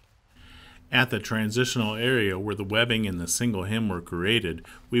 At the transitional area where the webbing and the single hem were created,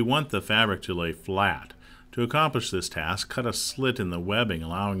 we want the fabric to lay flat. To accomplish this task, cut a slit in the webbing,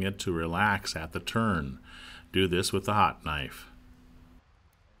 allowing it to relax at the turn. Do this with the hot knife.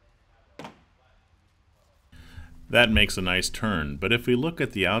 That makes a nice turn, but if we look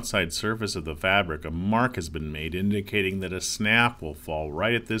at the outside surface of the fabric, a mark has been made indicating that a snap will fall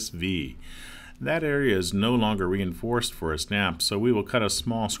right at this V. That area is no longer reinforced for a snap, so we will cut a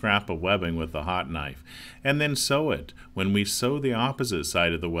small scrap of webbing with the hot knife, and then sew it when we sew the opposite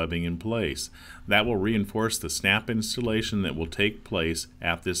side of the webbing in place. That will reinforce the snap installation that will take place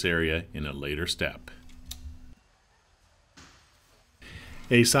at this area in a later step.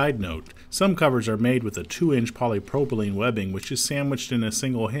 A side note, some covers are made with a 2-inch polypropylene webbing which is sandwiched in a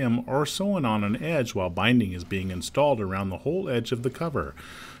single hem or sewn on an edge while binding is being installed around the whole edge of the cover.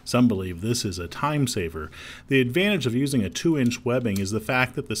 Some believe this is a time saver. The advantage of using a 2-inch webbing is the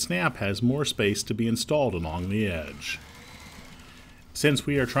fact that the snap has more space to be installed along the edge. Since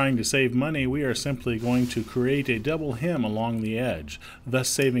we are trying to save money, we are simply going to create a double hem along the edge, thus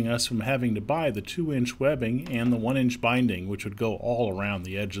saving us from having to buy the 2-inch webbing and the 1-inch binding, which would go all around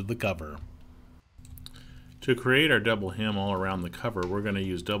the edge of the cover. To create our double hem all around the cover, we're going to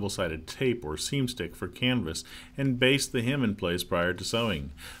use double-sided tape or seam stick for canvas and baste the hem in place prior to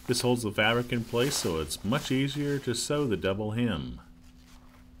sewing. This holds the fabric in place so it's much easier to sew the double hem.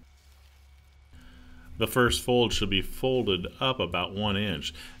 The first fold should be folded up about 1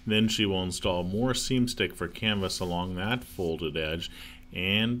 inch. Then she will install more seam stick for canvas along that folded edge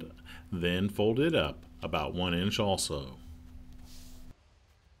and then fold it up about 1 inch also.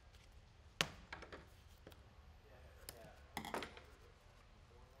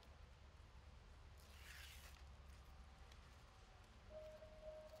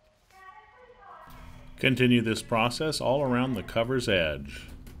 Continue this process all around the cover's edge.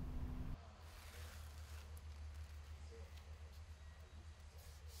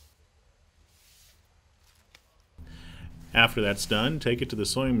 After that's done, take it to the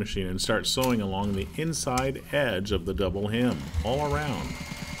sewing machine and start sewing along the inside edge of the double hem, all around,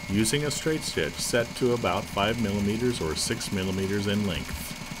 using a straight stitch set to about 5 millimeters or 6 millimeters in length.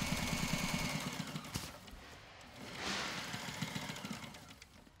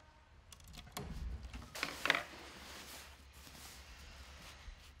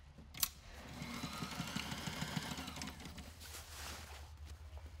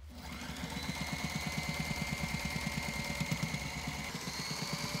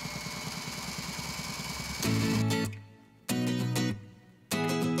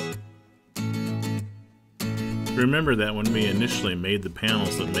 Remember that when we initially made the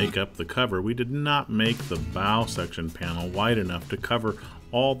panels that make up the cover, we did not make the bow section panel wide enough to cover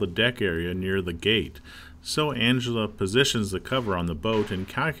all the deck area near the gate. So Angela positions the cover on the boat and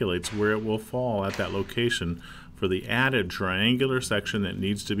calculates where it will fall at that location for the added triangular section that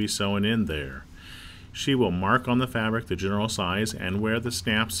needs to be sewn in there. She will mark on the fabric the general size and where the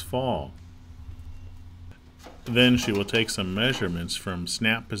snaps fall. Then she will take some measurements from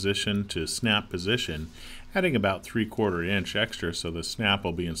snap position to snap position, adding about 3/4 inch extra so the snap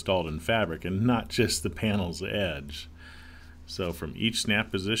will be installed in fabric and not just the panel's edge. So from each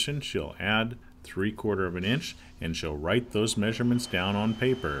snap position she'll add 3/4 inch and she'll write those measurements down on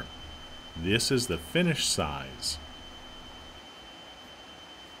paper. This is the finished size.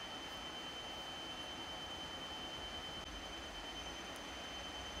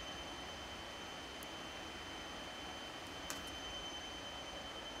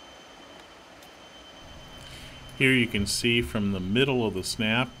 Here you can see from the middle of the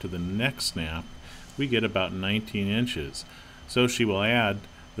snap to the next snap we get about 19 inches. So she will add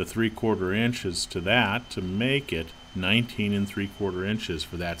the 3/4 inches to that to make it 19 3/4 inches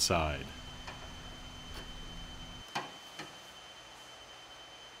for that side.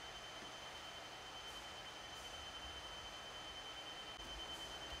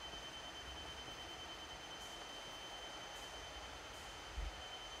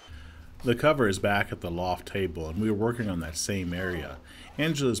 The cover is back at the loft table and we are working on that same area.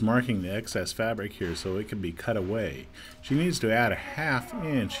 Angela is marking the excess fabric here so it can be cut away. She needs to add a 1/2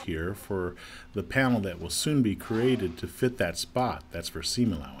 inch here for the panel that will soon be created to fit that spot. That's for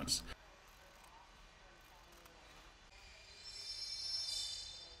seam allowance.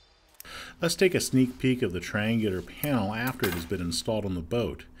 Let's take a sneak peek of the triangular panel after it has been installed on the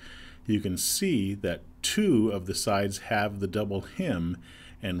boat. You can see that 2 of the sides have the double hem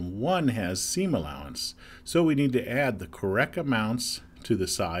and 1 has seam allowance. So we need to add the correct amounts to the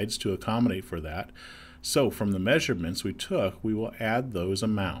sides to accommodate for that. So from the measurements we took, we will add those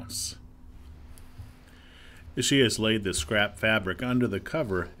amounts. She has laid the scrap fabric under the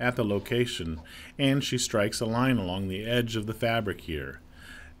cover at the location and she strikes a line along the edge of the fabric here.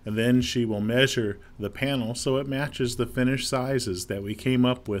 And then she will measure the panel so it matches the finished sizes that we came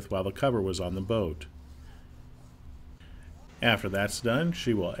up with while the cover was on the boat. After that's done,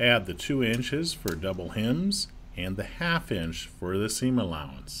 she will add the 2 inches for double hems and the 1/2 inch for the seam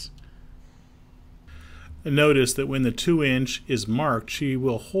allowance. Notice that when the 2 inch is marked, she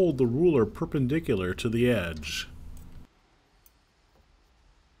will hold the ruler perpendicular to the edge.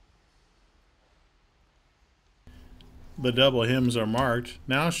 The double hems are marked.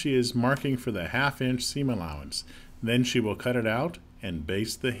 Now she is marking for the 1/2 inch seam allowance. Then she will cut it out and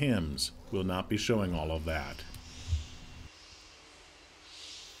baste the hems. We'll not be showing all of that.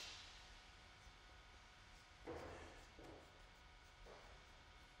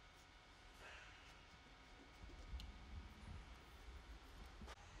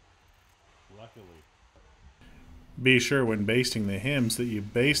 Be sure when basting the hems that you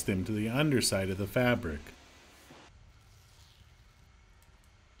baste them to the underside of the fabric.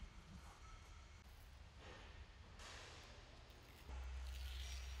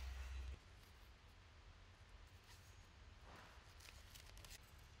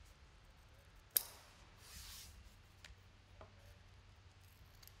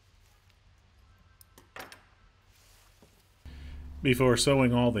 Before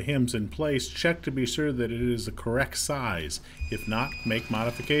sewing all the hems in place, check to be sure that it is the correct size. If not, make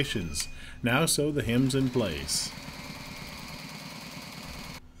modifications. Now sew the hems in place.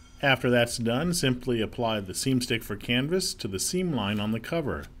 After that's done, simply apply the seam stick for canvas to the seam line on the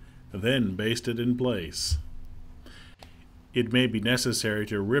cover. Then baste it in place. It may be necessary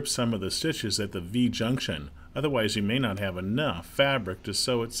to rip some of the stitches at the V junction, otherwise you may not have enough fabric to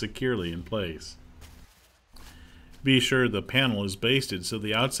sew it securely in place. Be sure the panel is basted so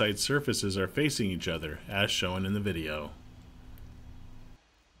the outside surfaces are facing each other, as shown in the video.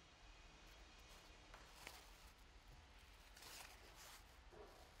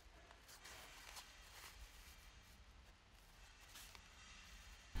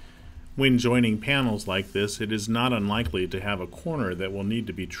 When joining panels like this, it is not unlikely to have a corner that will need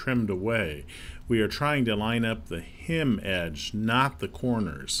to be trimmed away. We are trying to line up the hem edge, not the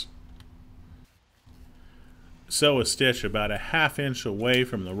corners. Sew a stitch about a 1/2 inch away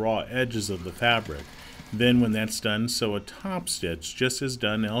from the raw edges of the fabric. Then when that's done, sew a top stitch just as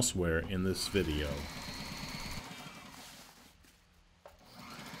done elsewhere in this video.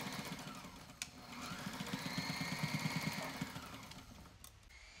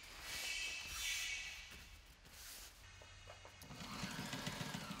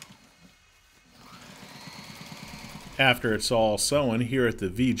 After it's all sewn, here at the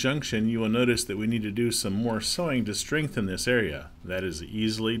V-junction, you will notice that we need to do some more sewing to strengthen this area. That is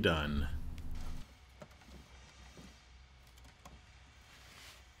easily done.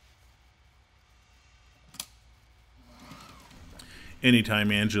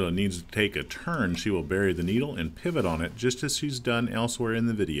 Anytime Angela needs to take a turn, she will bury the needle and pivot on it, just as she's done elsewhere in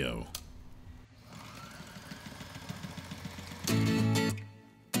the video.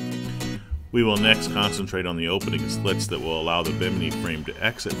 We will next concentrate on the opening slits that will allow the bimini frame to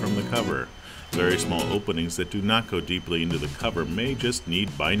exit from the cover. Very small openings that do not go deeply into the cover may just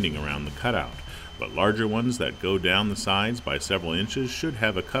need binding around the cutout, but larger ones that go down the sides by several inches should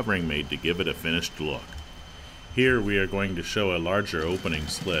have a covering made to give it a finished look. Here we are going to show a larger opening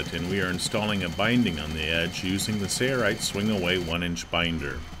slit, and we are installing a binding on the edge using the Sailrite Swing Away 1-inch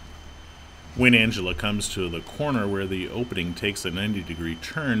binder. When Angela comes to the corner where the opening takes a 90-degree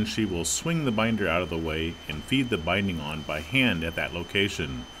turn, she will swing the binder out of the way and feed the binding on by hand at that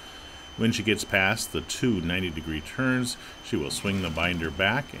location. When she gets past the two 90-degree turns, she will swing the binder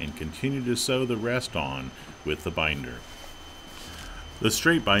back and continue to sew the rest on with the binder. The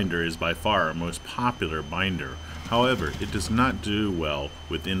straight binder is by far our most popular binder. However, it does not do well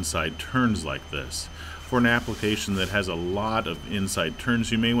with inside turns like this. For an application that has a lot of inside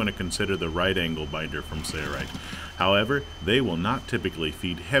turns, you may want to consider the right angle binder from Sailrite. However, they will not typically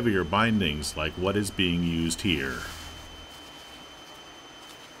feed heavier bindings like what is being used here.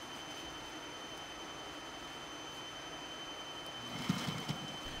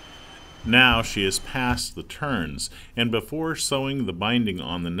 Now she is past the turns, and before sewing the binding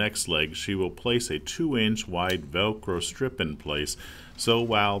on the next leg, she will place a 2-inch wide Velcro strip in place, so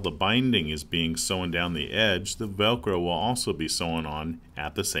while the binding is being sewn down the edge, the Velcro will also be sewn on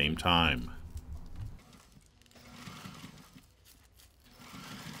at the same time.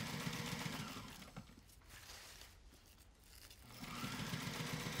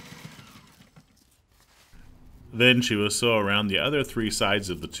 Then she will sew around the other 3 sides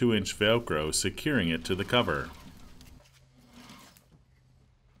of the 2-inch Velcro, securing it to the cover.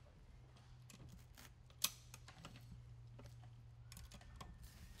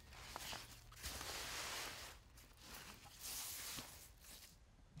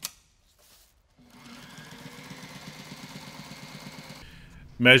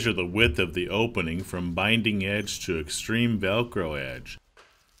 Measure the width of the opening from binding edge to extreme Velcro edge.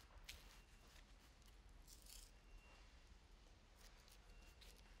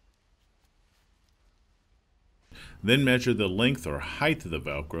 Then measure the length or height of the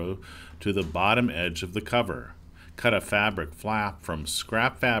Velcro to the bottom edge of the cover. Cut a fabric flap from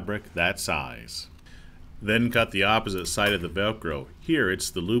scrap fabric that size. Then cut the opposite side of the Velcro. Here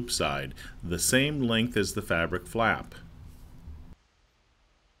it's the loop side, the same length as the fabric flap.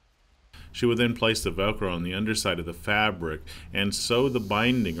 She will then place the Velcro on the underside of the fabric and sew the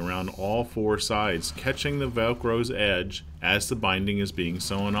binding around all 4 sides, catching the Velcro's edge as the binding is being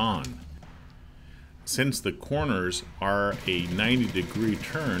sewn on. Since the corners are a 90-degree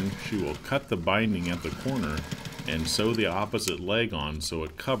turn, she will cut the binding at the corner and sew the opposite leg on so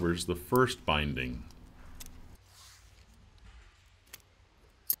it covers the first binding.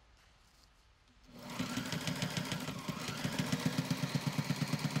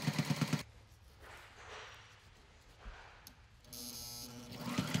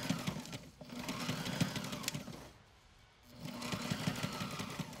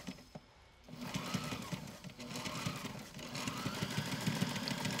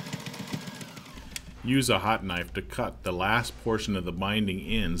 Use a hot knife to cut the last portion of the binding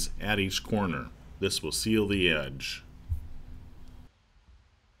ends at each corner. This will seal the edge.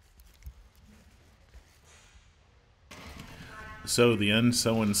 Sew the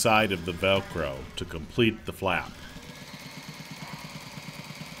unsewn side of the Velcro to complete the flap.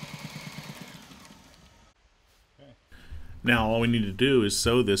 Now all we need to do is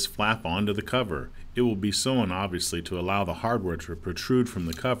sew this flap onto the cover. It will be sewn obviously to allow the hardware to protrude from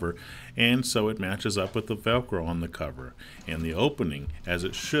the cover, and so it matches up with the Velcro on the cover and the opening as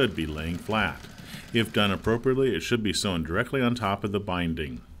it should be laying flat. If done appropriately, it should be sewn directly on top of the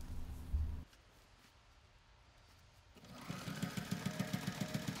binding.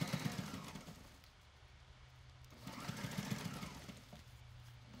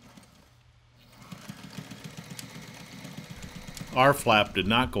 Our flap did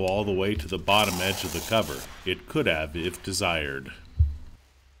not go all the way to the bottom edge of the cover. It could have if desired.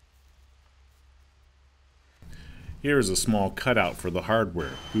 Here is a small cutout for the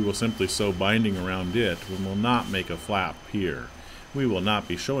hardware. We will simply sew binding around it and will not make a flap here. We will not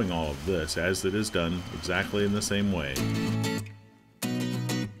be showing all of this as it is done exactly in the same way.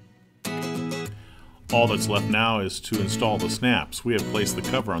 All that's left now is to install the snaps. We have placed the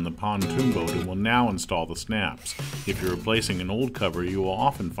cover on the pontoon boat and will now install the snaps. If you're replacing an old cover, you will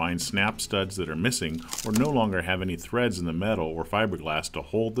often find snap studs that are missing or no longer have any threads in the metal or fiberglass to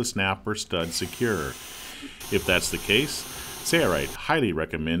hold the snap or stud secure. If that's the case, Sailrite highly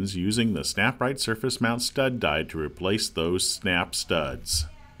recommends using the SnapRite Surface Mount Stud Die to replace those snap studs.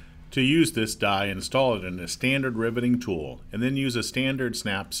 To use this die, install it in a standard riveting tool, and then use a standard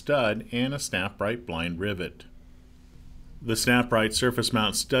snap stud and a SnapRite blind rivet. The SnapRite Surface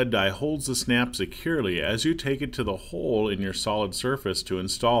Mount Stud Die holds the snap securely as you take it to the hole in your solid surface to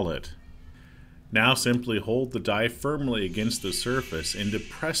install it. Now simply hold the die firmly against the surface and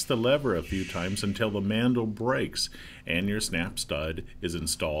depress the lever a few times until the mandrel breaks and your snap stud is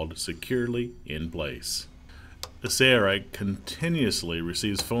installed securely in place. The Sailrite continuously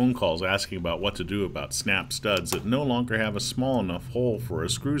receives phone calls asking about what to do about snap studs that no longer have a small enough hole for a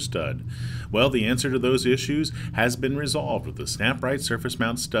screw stud. Well, the answer to those issues has been resolved with the SnapRite Surface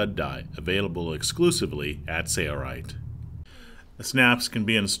Mount Stud Die, available exclusively at Sailrite. The snaps can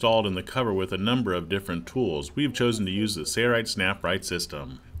be installed in the cover with a number of different tools. We've chosen to use the Sailrite SnapRite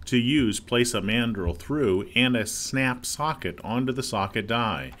system. To use, place a mandrel through and a snap socket onto the socket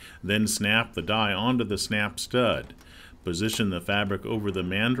die. Then snap the die onto the snap stud. Position the fabric over the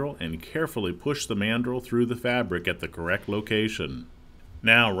mandrel and carefully push the mandrel through the fabric at the correct location.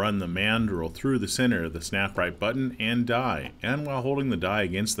 Now run the mandrel through the center of the SnapRite button and die, and while holding the die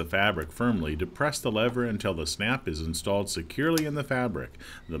against the fabric firmly, depress the lever until the snap is installed securely in the fabric.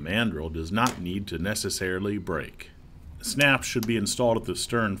 The mandrel does not need to necessarily break. Snaps should be installed at the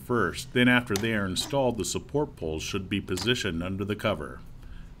stern first, then after they are installed, the support poles should be positioned under the cover.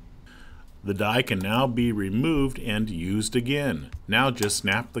 The die can now be removed and used again. Now just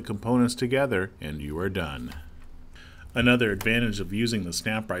snap the components together and you are done. Another advantage of using the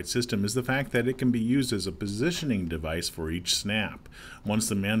SnapRite system is the fact that it can be used as a positioning device for each snap. Once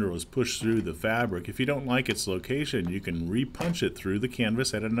the mandrel is pushed through the fabric, if you don't like its location, you can re-punch it through the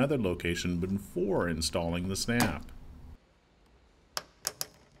canvas at another location before installing the snap.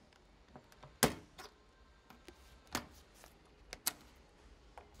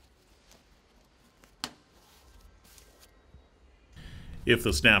 If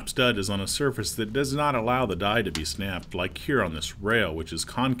the snap stud is on a surface that does not allow the die to be snapped, like here on this rail which is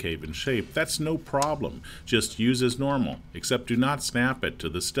concave in shape, that's no problem. Just use as normal, except do not snap it to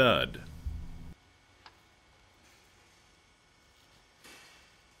the stud.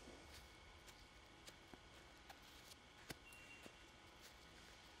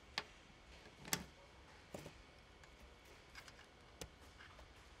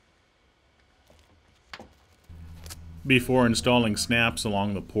 Before installing snaps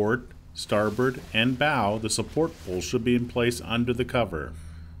along the port, starboard, and bow, the support poles should be in place under the cover.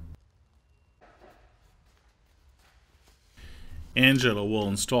 Angela will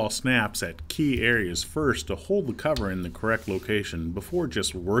install snaps at key areas first to hold the cover in the correct location before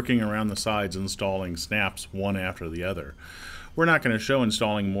just working around the sides installing snaps one after the other. We're not going to show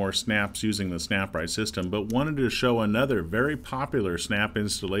installing more snaps using the SnapRite system, but wanted to show another very popular snap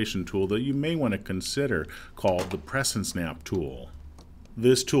installation tool that you may want to consider called the Press and Snap tool.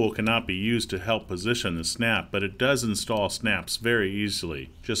 This tool cannot be used to help position the snap, but it does install snaps very easily.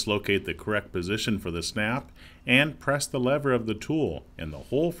 Just locate the correct position for the snap and press the lever of the tool, and the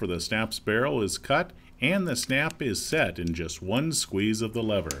hole for the snap's barrel is cut and the snap is set in just one squeeze of the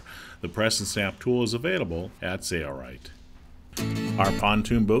lever. The Press and Snap tool is available at Sailrite. Our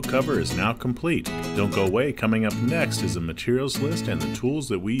pontoon boat cover is now complete. Don't go away, coming up next is a materials list and the tools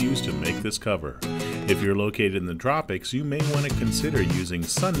that we use to make this cover. If you're located in the tropics, you may want to consider using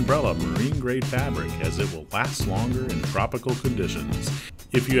Sunbrella marine grade fabric as it will last longer in tropical conditions.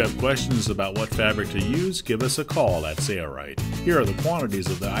 If you have questions about what fabric to use, give us a call at Sailrite. Here are the quantities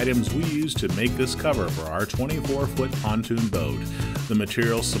of the items we use to make this cover for our 24-foot pontoon boat. The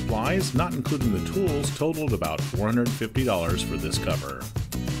material supplies, not including the tools, totaled about $450 for this cover.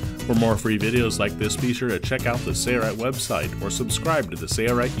 For more free videos like this, be sure to check out the Sailrite website or subscribe to the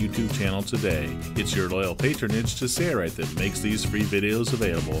Sailrite YouTube channel today. It's your loyal patronage to Sailrite that makes these free videos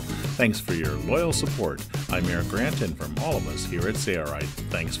available. Thanks for your loyal support. I'm Eric Grant, and from all of us here at Sailrite,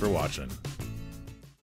 thanks for watching.